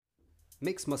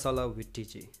Mix Masala with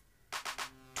TG.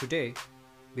 Today,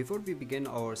 before we begin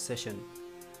our session,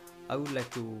 I would like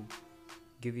to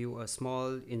give you a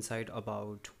small insight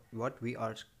about what we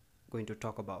are going to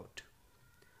talk about.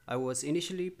 I was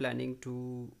initially planning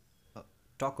to uh,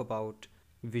 talk about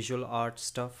visual art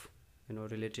stuff,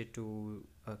 related to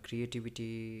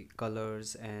creativity,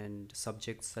 colors, and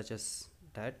subjects such as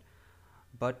that.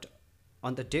 But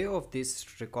on the day of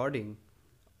this recording,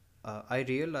 I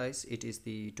realize it is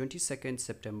the 22nd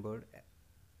September,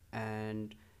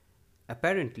 and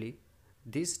apparently,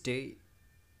 this day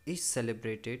is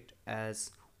celebrated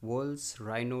as World's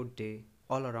Rhino Day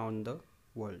all around the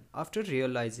world. After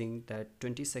realizing that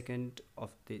 22nd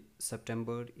of the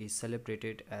September is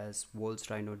celebrated as World's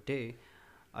Rhino Day,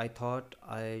 I thought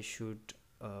I should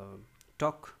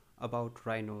talk about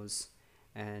rhinos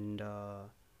and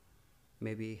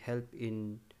maybe help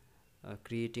in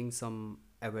creating some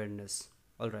awareness.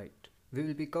 Alright, we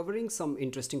will be covering some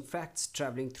interesting facts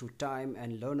traveling through time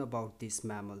and learn about this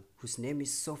mammal whose name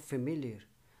is so familiar.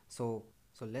 So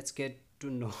let's get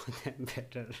to know them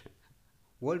better.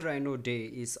 World Rhino Day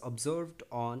is observed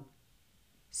on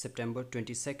September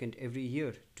 22nd every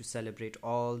year to celebrate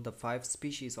all the five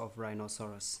species of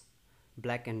rhinoceros: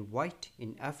 black and white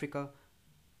in Africa,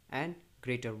 and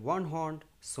greater one-horned,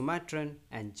 Sumatran,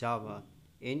 and Java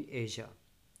in Asia.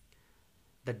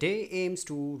 The day aims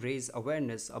to raise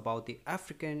awareness about the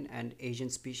African and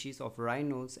Asian species of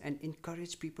rhinos and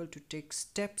encourage people to take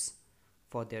steps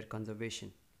for their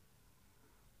conservation.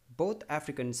 Both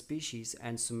African species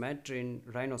and Sumatran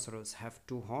rhinoceros have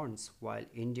two horns, while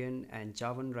Indian and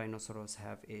Javan rhinoceros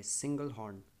have a single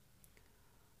horn.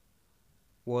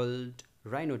 World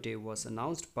Rhino Day was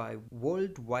announced by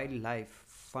World Wildlife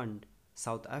Fund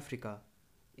South Africa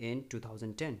in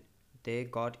 2010. They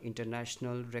got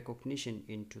international recognition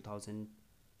in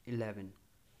 2011.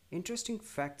 Interesting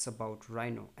facts about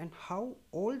rhino and how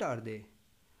old are they?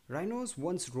 Rhinos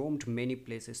once roamed many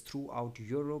places throughout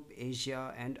Europe,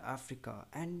 Asia, and Africa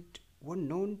and were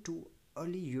known to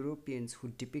early Europeans who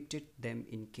depicted them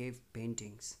in cave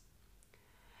paintings.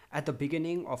 At the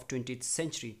beginning of 20th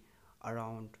century,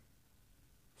 around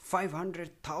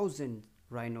 500,000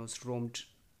 rhinos roamed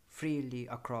freely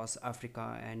across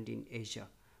Africa and in Asia.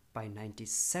 By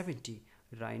 1970,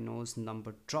 rhinos'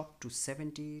 number dropped to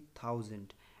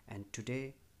 70,000, and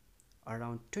today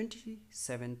around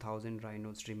 27,000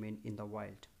 rhinos remain in the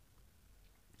wild.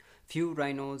 Few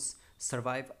rhinos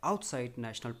survive outside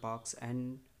national parks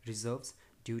and reserves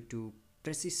due to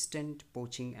persistent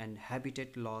poaching and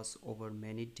habitat loss over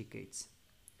many decades.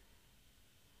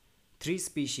 Three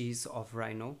species of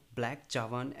rhino, black,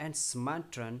 Javan, and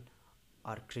Sumatran,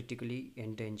 are critically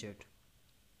endangered.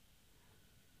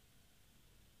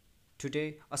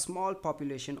 Today, a small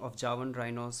population of Javan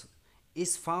rhinos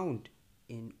is found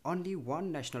in only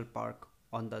one national park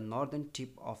on the northern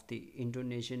tip of the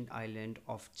Indonesian island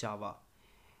of Java.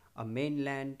 A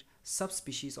mainland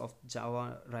subspecies of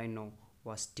Java rhino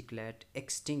was declared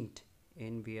extinct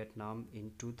in Vietnam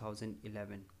in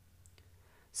 2011.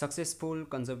 Successful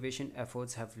conservation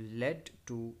efforts have led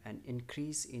to an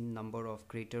increase in number of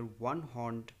greater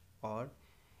one-horned or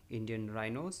Indian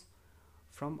rhinos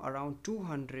from around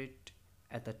 200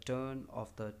 at the turn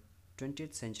of the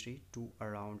 20th century to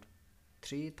around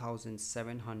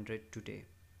 3,700 today.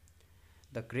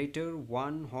 The greater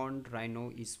one-horned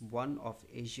rhino is one of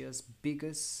Asia's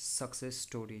biggest success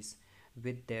stories,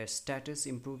 with their status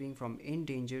improving from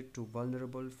endangered to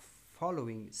vulnerable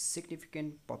following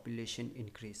significant population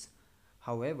increase.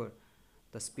 However,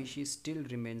 the species still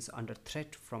remains under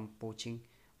threat from poaching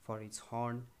for its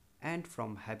horn and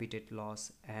from habitat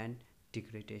loss and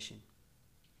degradation.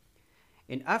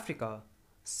 In Africa,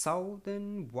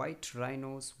 southern white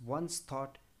rhinos, once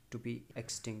thought to be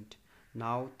extinct,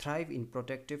 now thrive in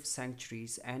protective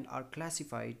sanctuaries and are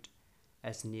classified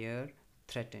as near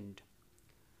threatened.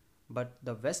 But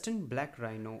the western black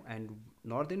rhino and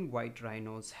northern white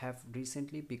rhinos have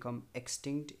recently become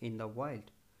extinct in the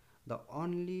wild. The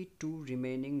only two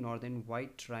remaining northern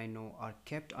white rhino are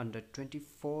kept under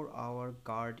 24-hour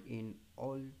guard in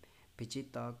Old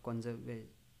Pijita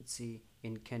Conservancy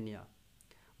in Kenya.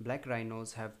 Black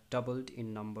rhinos have doubled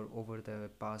in number over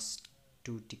the past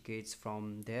 2 decades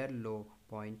from their low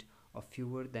point of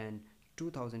fewer than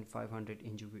 2,500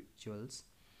 individuals,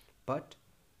 but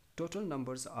total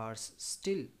numbers are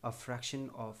still a fraction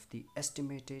of the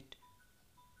estimated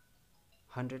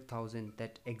 100,000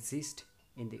 that exist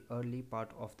in the early part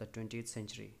of the 20th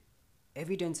century.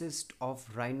 Evidences of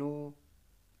rhino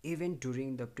even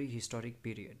during the prehistoric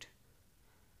period.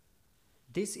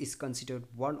 This is considered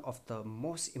one of the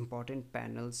most important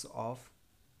panels of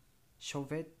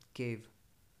Chauvet Cave.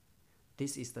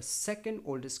 This is the second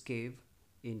oldest cave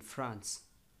in France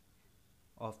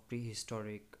of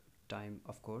prehistoric time,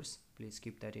 of course. Please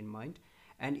keep that in mind.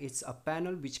 And it's a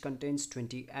panel which contains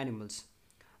 20 animals.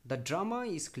 The drama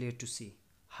is clear to see,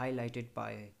 highlighted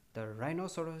by the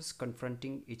rhinoceros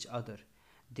confronting each other.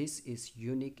 This is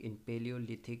unique in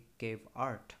Paleolithic cave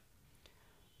art.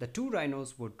 The two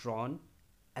rhinos were drawn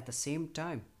at the same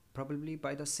time, probably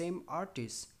by the same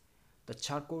artist. The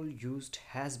charcoal used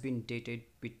has been dated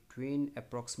between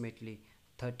approximately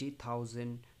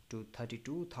 30,000 to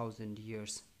 32,000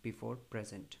 years before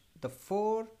present. The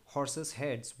four horses'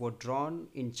 heads were drawn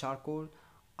in charcoal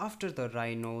after the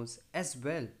rhinos as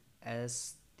well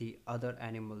as the other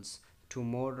animals. Two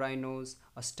more rhinos,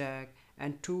 a stag,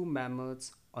 and two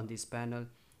mammoths on this panel,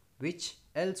 which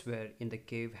elsewhere in the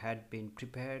cave had been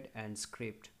prepared and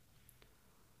scraped.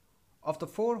 Of the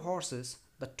four horses,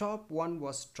 the top one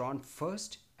was drawn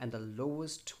first and the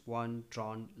lowest one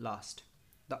drawn last.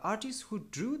 The artist who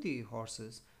drew the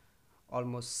horses,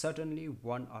 almost certainly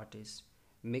one artist,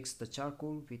 mixed the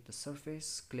charcoal with the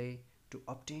surface clay to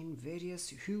obtain various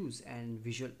hues and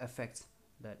visual effects,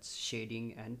 that's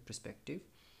shading and perspective.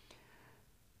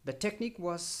 The technique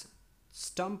was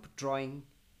stump drawing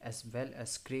as well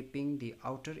as scraping the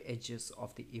outer edges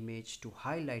of the image to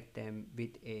highlight them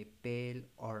with a pale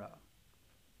aura.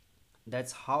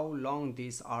 That's how long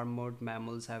these armored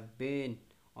mammals have been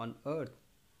on Earth,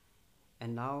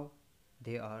 and now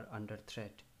they are under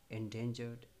threat,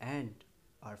 endangered, and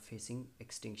are facing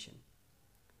extinction.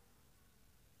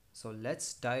 So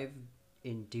let's dive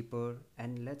in deeper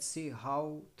and let's see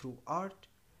how, through art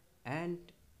and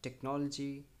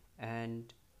technology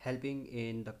and helping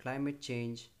in the climate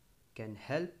change, can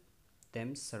help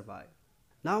them survive.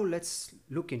 Now let's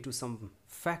look into some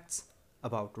facts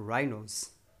about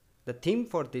rhinos. The theme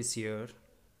for this year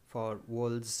for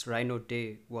World's Rhino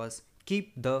Day was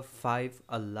Keep the Five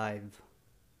Alive.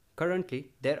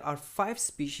 Currently, there are five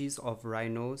species of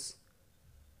rhinos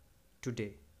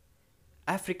today.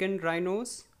 African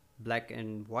rhinos, black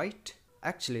and white.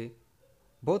 Actually,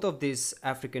 both of these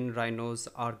African rhinos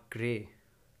are grey.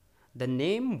 The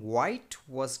name white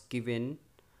was given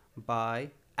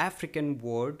by African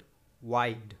word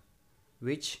wide,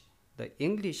 which the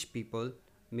English people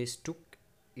mistook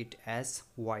it as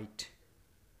white.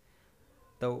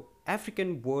 The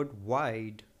African word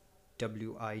wide,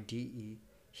 W-I-D-E,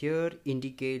 here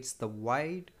indicates the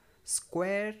wide,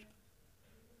 square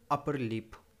upper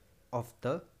lip of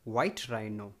the white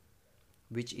rhino,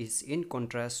 which is in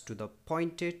contrast to the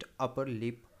pointed upper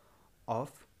lip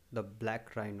of the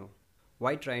black rhino.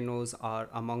 White rhinos are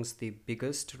amongst the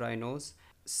biggest rhinos,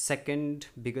 second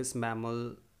biggest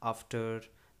mammal after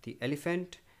the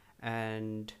elephant,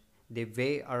 and they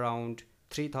weigh around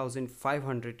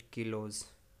 3,500 kilos,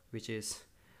 which is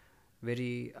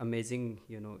very amazing,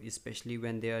 especially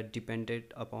when they are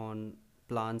dependent upon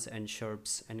plants and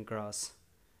shrubs and grass.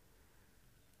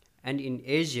 And in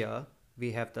Asia,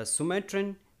 we have the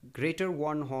Sumatran, greater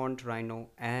one-horned rhino,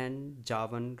 and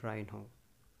Javan rhino.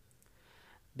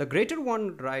 The greater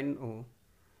one rhino,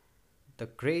 the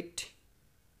great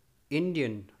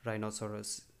Indian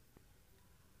rhinoceros,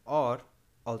 or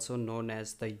also known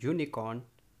as the unicorn,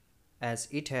 as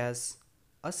it has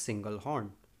a single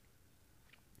horn.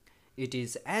 It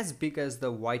is as big as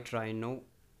the white rhino.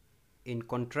 In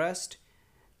contrast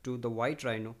to the white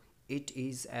rhino, it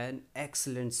is an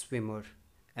excellent swimmer,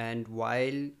 and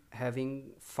while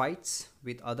having fights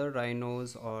with other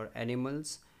rhinos or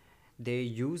animals, they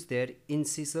use their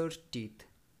incisor teeth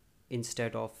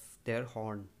instead of their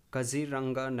horn.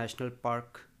 Kaziranga National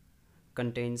Park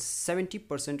contains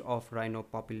 70% of rhino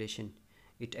population.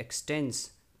 It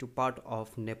extends to part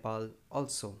of Nepal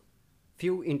also.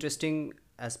 Few interesting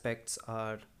aspects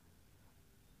are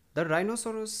the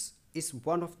rhinoceros is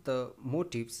one of the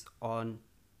motifs on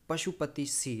Pashupati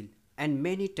seal and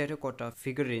many terracotta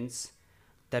figurines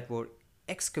that were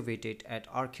excavated at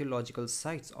archaeological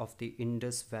sites of the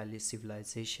Indus Valley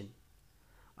civilization.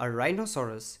 A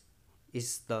rhinoceros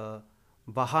is the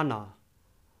Vahana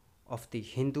of the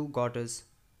Hindu goddess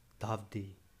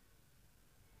Dhavdi.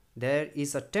 There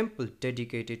is a temple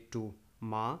dedicated to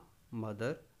Ma,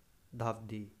 Mother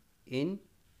Dhavdi in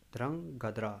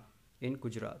Drangadra in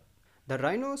Gujarat. The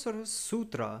Rhinoceros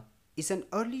Sutra is an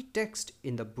early text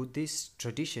in the Buddhist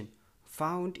tradition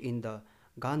found in the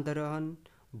Gandharahan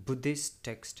Buddhist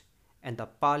text and the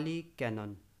Pali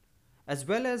Canon, as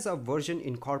well as a version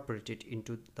incorporated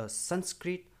into the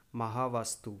Sanskrit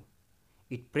Mahavastu.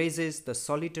 It praises the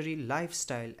solitary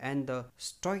lifestyle and the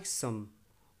stoicism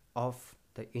of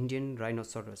the Indian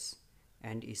rhinoceros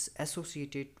and is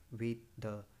associated with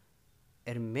the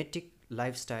eremitic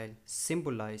lifestyle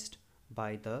symbolized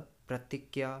by the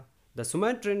Pratikya. The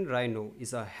Sumatran rhino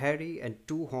is a hairy and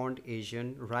two-horned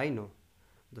Asian rhino.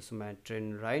 The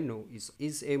Sumatran rhino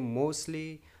is a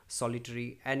mostly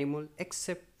solitary animal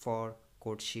except for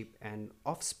courtship and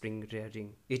offspring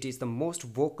rearing. It is the most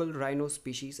vocal rhino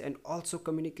species and also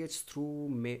communicates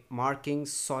through marking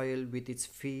soil with its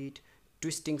feet,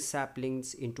 twisting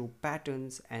saplings into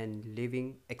patterns, and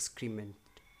leaving excrement.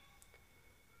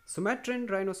 Sumatran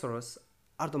rhinoceros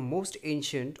are the most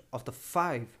ancient of the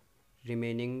five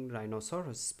remaining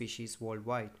rhinoceros species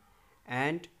worldwide,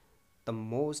 and the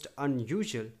most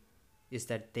unusual is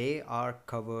that they are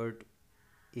covered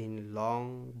in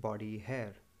long body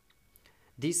hair.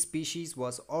 This species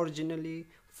was originally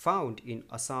found in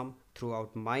Assam,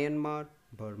 throughout Myanmar,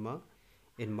 Burma,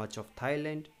 in much of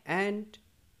Thailand, and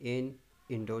in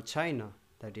Indochina,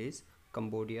 that is,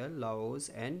 Cambodia, Laos,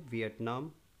 and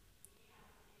Vietnam,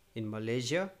 in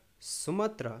Malaysia,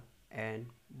 Sumatra, and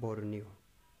Borneo.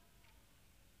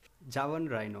 Javan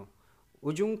rhino,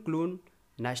 Ujung Klun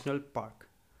National Park,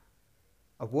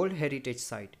 a World Heritage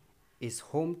Site, is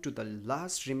home to the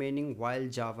last remaining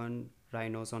wild Javan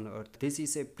rhinos on Earth. This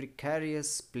is a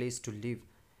precarious place to live.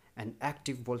 An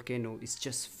active volcano is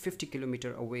just 50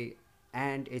 kilometers away,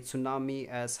 and a tsunami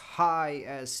as high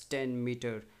as 10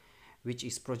 meters, which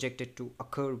is projected to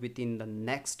occur within the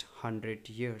next 100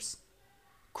 years,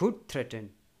 could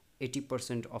threaten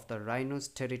 80% of the rhino's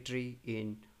territory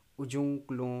in Ujung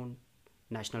Kulon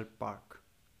National Park.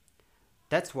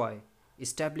 That's why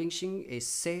establishing a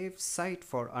safe site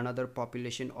for another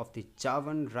population of the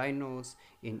Javan rhinos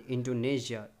in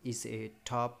Indonesia is a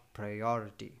top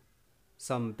priority.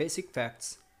 Some basic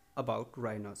facts about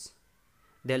rhinos.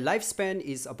 Their lifespan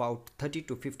is about 30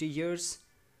 to 50 years.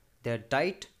 Their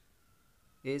diet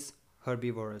is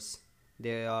herbivorous.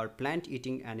 They are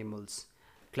plant-eating animals,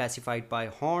 classified by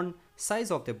horn,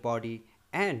 size of their body,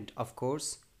 and of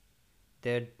course,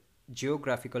 their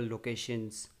geographical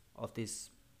locations of these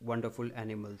wonderful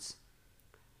animals.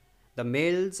 The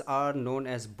males are known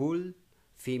as bull,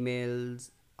 females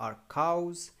are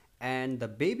cows, and the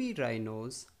baby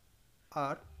rhinos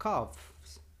are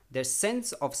calves. Their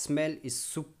sense of smell is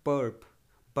superb,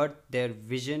 but their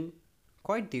vision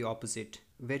quite the opposite,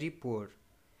 very poor.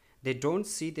 They don't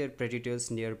see their predators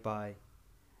nearby,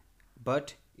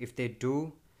 but if they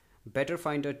do, better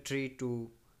find a tree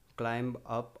to climb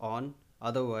up on,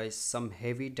 otherwise some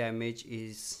heavy damage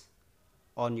is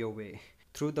on your way.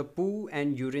 Through the poo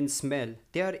and urine smell,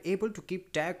 they are able to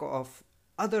keep track of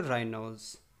other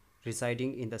rhinos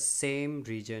residing in the same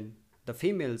region. The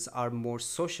females are more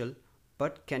social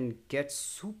but can get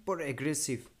super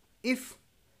aggressive if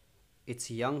its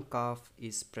young calf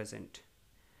is present.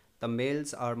 The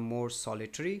males are more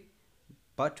solitary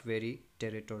but very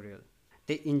territorial.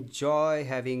 They enjoy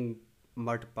having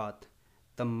mud bath.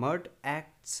 The mud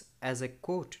acts as a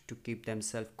coat to keep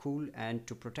themselves cool and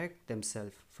to protect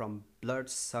themselves from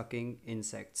blood-sucking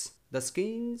insects. The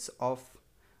skins of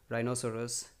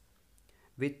rhinoceros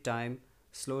with time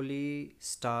slowly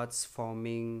starts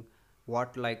forming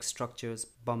wart-like structures,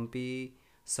 bumpy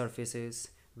surfaces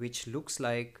which looks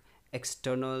like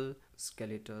external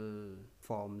skeletal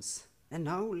forms. And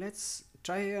now let's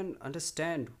try and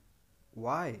understand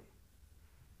why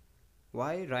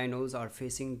rhinos are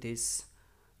facing this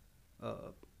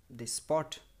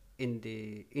spot in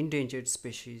the endangered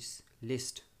species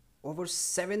list. Over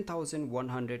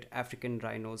 7,100 African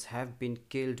rhinos have been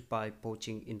killed by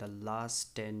poaching in the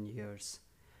last 10 years.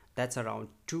 That's around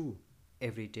 2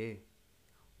 every day.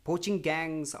 Poaching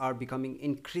gangs are becoming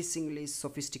increasingly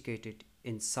sophisticated,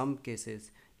 in some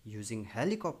cases using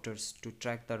helicopters to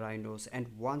track the rhinos,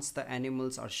 and once the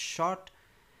animals are shot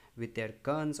with their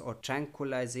guns or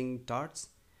tranquilizing darts,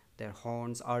 their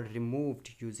horns are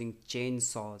removed using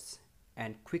chainsaws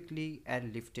and quickly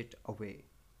airlifted away.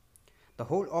 The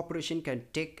whole operation can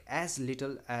take as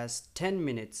little as 10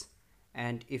 minutes,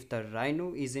 and if the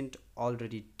rhino isn't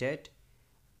already dead,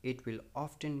 it will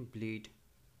often bleed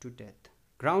to death.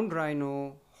 Ground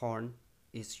rhino horn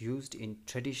is used in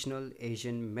traditional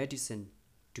Asian medicine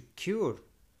to cure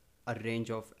a range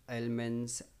of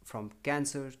ailments from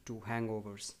cancer to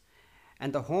hangovers,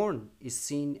 and the horn is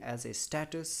seen as a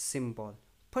status symbol,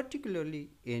 particularly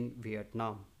in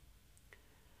Vietnam.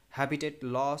 Habitat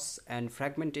loss and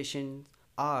fragmentation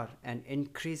are an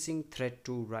increasing threat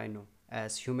to rhino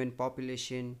as human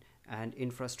population and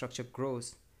infrastructure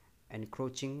grows,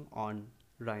 encroaching on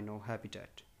rhino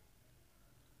habitat.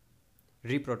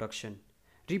 Reproduction.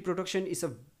 Reproduction is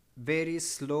a very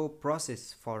slow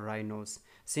process for rhinos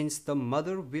since the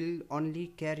mother will only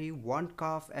carry one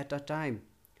calf at a time,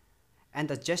 and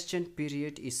the gestation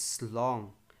period is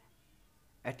long,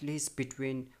 at least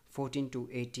between 14 to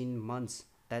 18 months.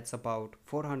 That's about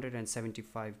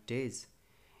 475 days.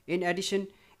 In addition,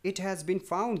 it has been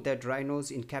found that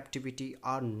rhinos in captivity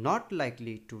are not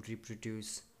likely to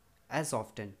reproduce as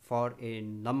often for a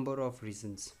number of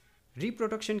reasons.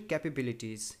 Reproduction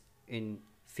capabilities in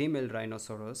female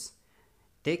rhinoceros,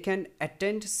 they can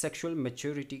attain sexual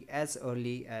maturity as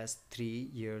early as 3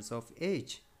 years of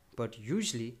age, but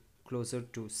usually closer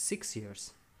to 6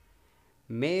 years.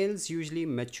 Males usually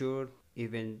mature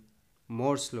even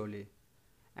more slowly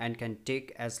and can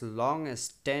take as long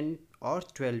as 10 or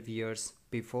 12 years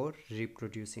before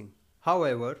reproducing.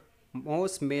 However,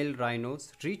 most male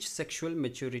rhinos reach sexual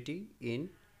maturity in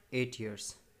 8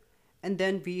 years. And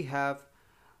then we have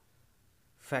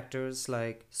factors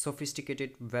like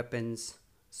sophisticated weapons,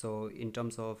 so in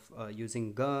terms of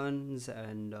using guns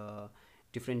and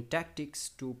different tactics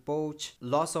to poach,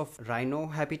 loss of rhino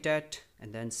habitat,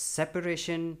 and then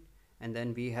separation, and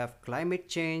then we have climate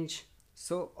change.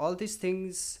 So all these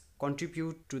things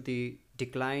contribute to the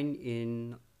decline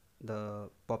in the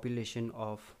population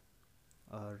of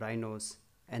rhinos,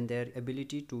 and their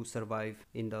ability to survive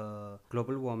in the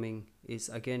global warming is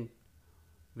again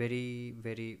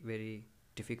very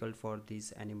difficult for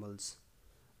these animals.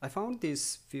 I found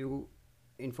this few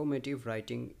informative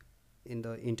writing in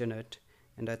the internet,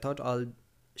 and I thought I'll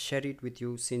share it with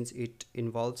you since it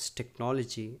involves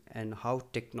technology and how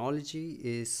technology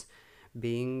is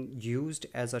being used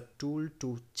as a tool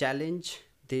to challenge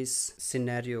this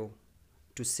scenario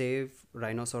to save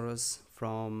rhinoceros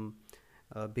from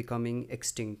becoming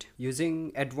extinct.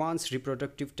 Using advanced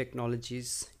reproductive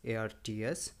technologies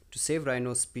ARTS to save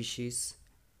rhino species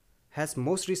has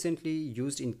most recently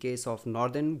used in case of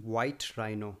northern white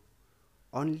rhino.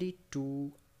 Only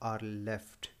two are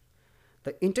left.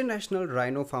 The International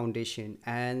Rhino Foundation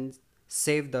and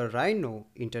Save the Rhino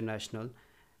International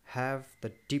have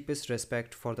the deepest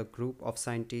respect for the group of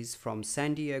scientists from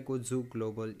San Diego Zoo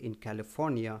Global in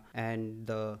California and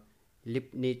the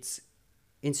Leibniz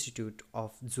Institute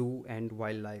of Zoo and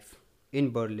Wildlife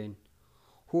in Berlin,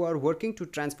 who are working to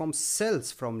transform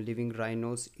cells from living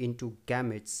rhinos into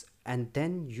gametes and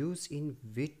then use in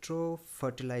vitro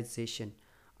fertilization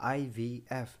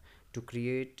IVF to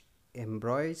create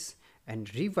embryos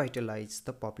and revitalize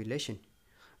the population.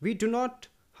 We do not,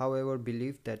 however,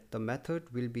 believe that the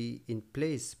method will be in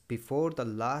place before the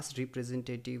last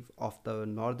representative of the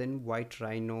northern white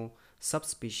rhino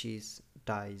subspecies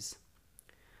dies.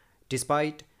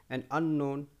 Despite an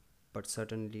unknown but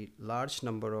certainly large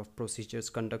number of procedures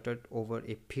conducted over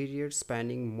a period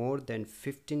spanning more than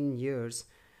 15 years,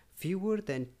 fewer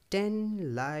than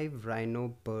 10 live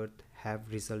rhino births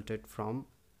have resulted from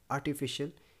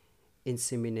artificial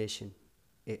insemination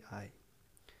AI.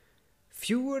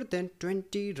 Fewer than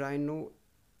 20 rhino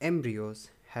embryos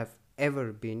have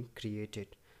ever been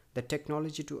created. The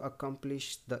technology to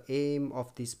accomplish the aim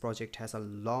of this project has a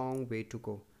long way to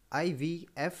go.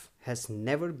 IVF has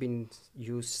never been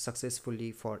used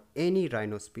successfully for any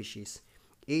rhino species.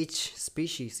 Each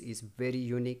species is very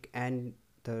unique and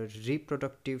the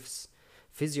reproductive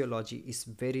physiology is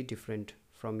very different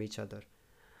from each other.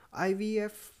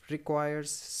 IVF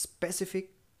requires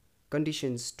specific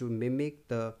conditions to mimic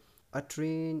the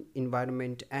uterine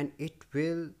environment, and it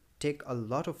will take a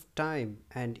lot of time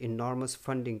and enormous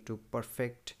funding to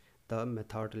perfect the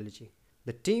methodology.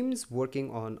 The teams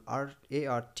working on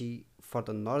ART for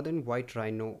the northern white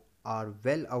rhino are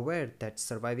well aware that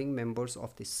surviving members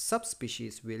of the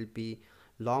subspecies will be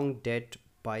long dead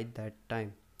by that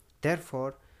time.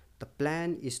 Therefore, the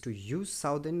plan is to use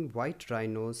southern white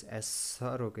rhinos as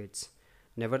surrogates.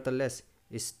 Nevertheless,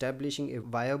 establishing a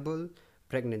viable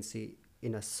pregnancy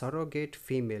in a surrogate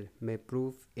female may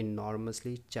prove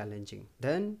enormously challenging.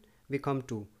 Then we come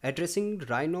to addressing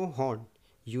rhino horn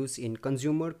use in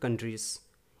consumer countries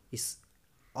is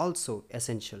also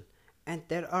essential, and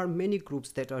there are many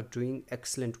groups that are doing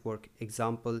excellent work.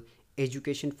 Example,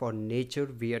 Education for Nature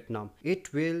Vietnam.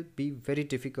 It will be very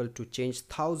difficult to change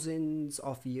thousands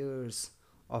of years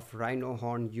of rhino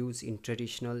horn use in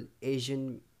traditional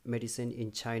Asian medicine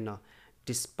in China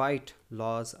despite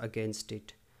laws against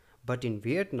it. But in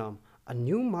Vietnam, a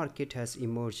new market has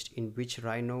emerged in which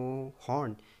rhino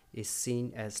horn is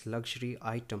seen as luxury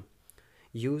item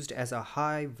used as a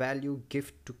high value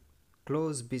gift to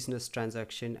close business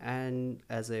transaction and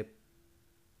as a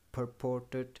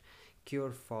purported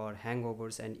cure for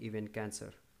hangovers and even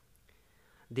cancer.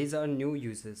 These are new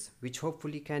uses which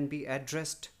hopefully can be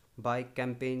addressed by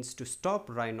campaigns to stop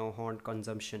rhino horn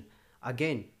consumption.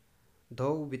 Again,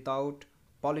 though without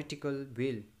political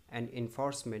will and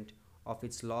enforcement of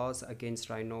its laws against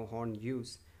rhino horn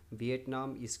use,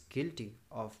 Vietnam is guilty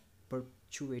of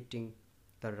perpetuating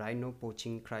the rhino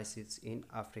poaching crisis in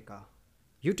Africa.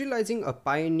 Utilizing a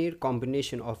pioneer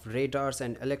combination of radars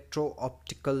and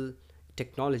electro-optical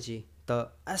technology, the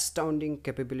astounding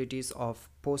capabilities of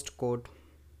postcode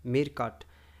Meerkat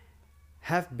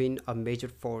have been a major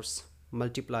force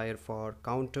multiplier for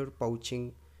counter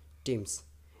poaching teams.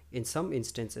 In some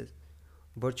instances,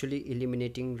 virtually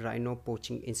eliminating rhino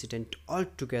poaching incident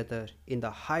altogether in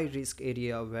the high risk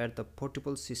area where the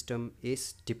portable system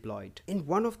is deployed. In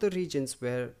one of the regions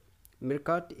where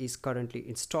Meerkat is currently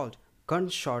installed,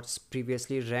 gunshots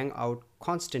previously rang out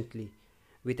constantly,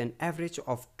 with an average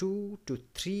of 2 to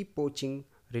 3 poaching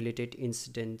related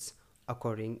incidents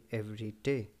occurring every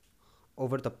day.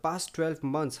 Over the past 12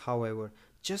 months, however,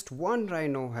 just one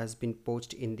rhino has been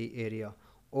poached in the area.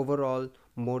 Overall,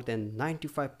 more than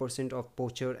 95% of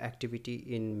poacher activity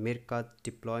in Meerkat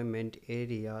deployment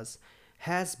areas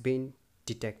has been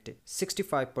detected.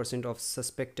 65% of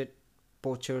suspected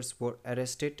poachers were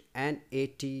arrested and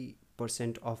 80%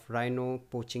 of rhino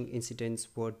poaching incidents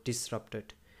were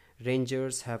disrupted.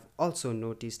 Rangers have also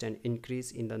noticed an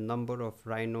increase in the number of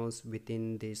rhinos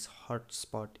within these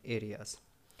hotspot areas.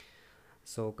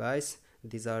 So guys,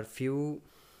 these are few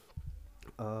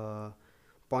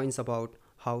points about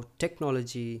how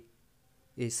technology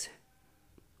is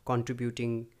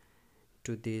contributing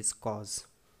to this cause.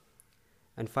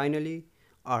 And finally,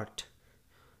 art.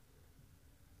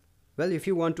 Well, if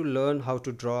you want to learn how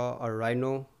to draw a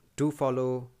rhino, do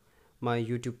follow my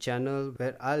YouTube channel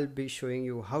where I'll be showing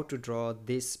you how to draw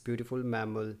this beautiful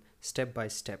mammal step by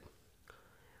step.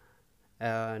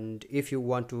 And if you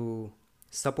want to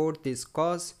support this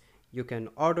cause, you can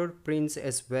order prints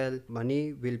as well.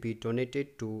 Money will be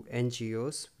donated to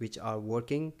NGOs which are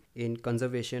working in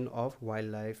conservation of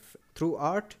wildlife. Through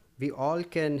art, we all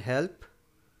can help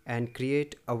and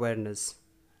create awareness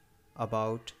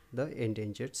about the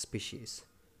endangered species.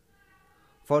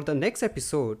 For the next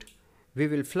episode, we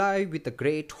will fly with the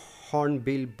great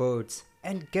hornbill birds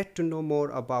and get to know more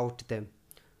about them.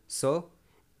 So,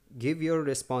 give your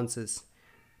responses.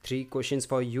 3 questions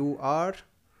for you are: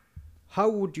 how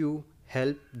would you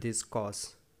help this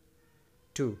cause?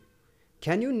 2.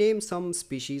 Can you name some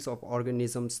species of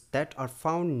organisms that are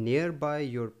found nearby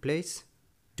your place?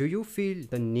 Do you feel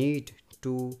the need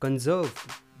to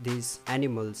conserve these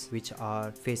animals which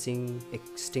are facing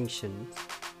extinction?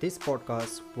 This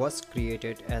podcast was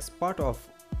created as part of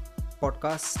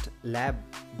Podcast Lab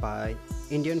by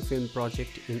Indian Film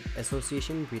Project in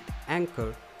association with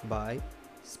Anchor by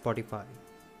Spotify.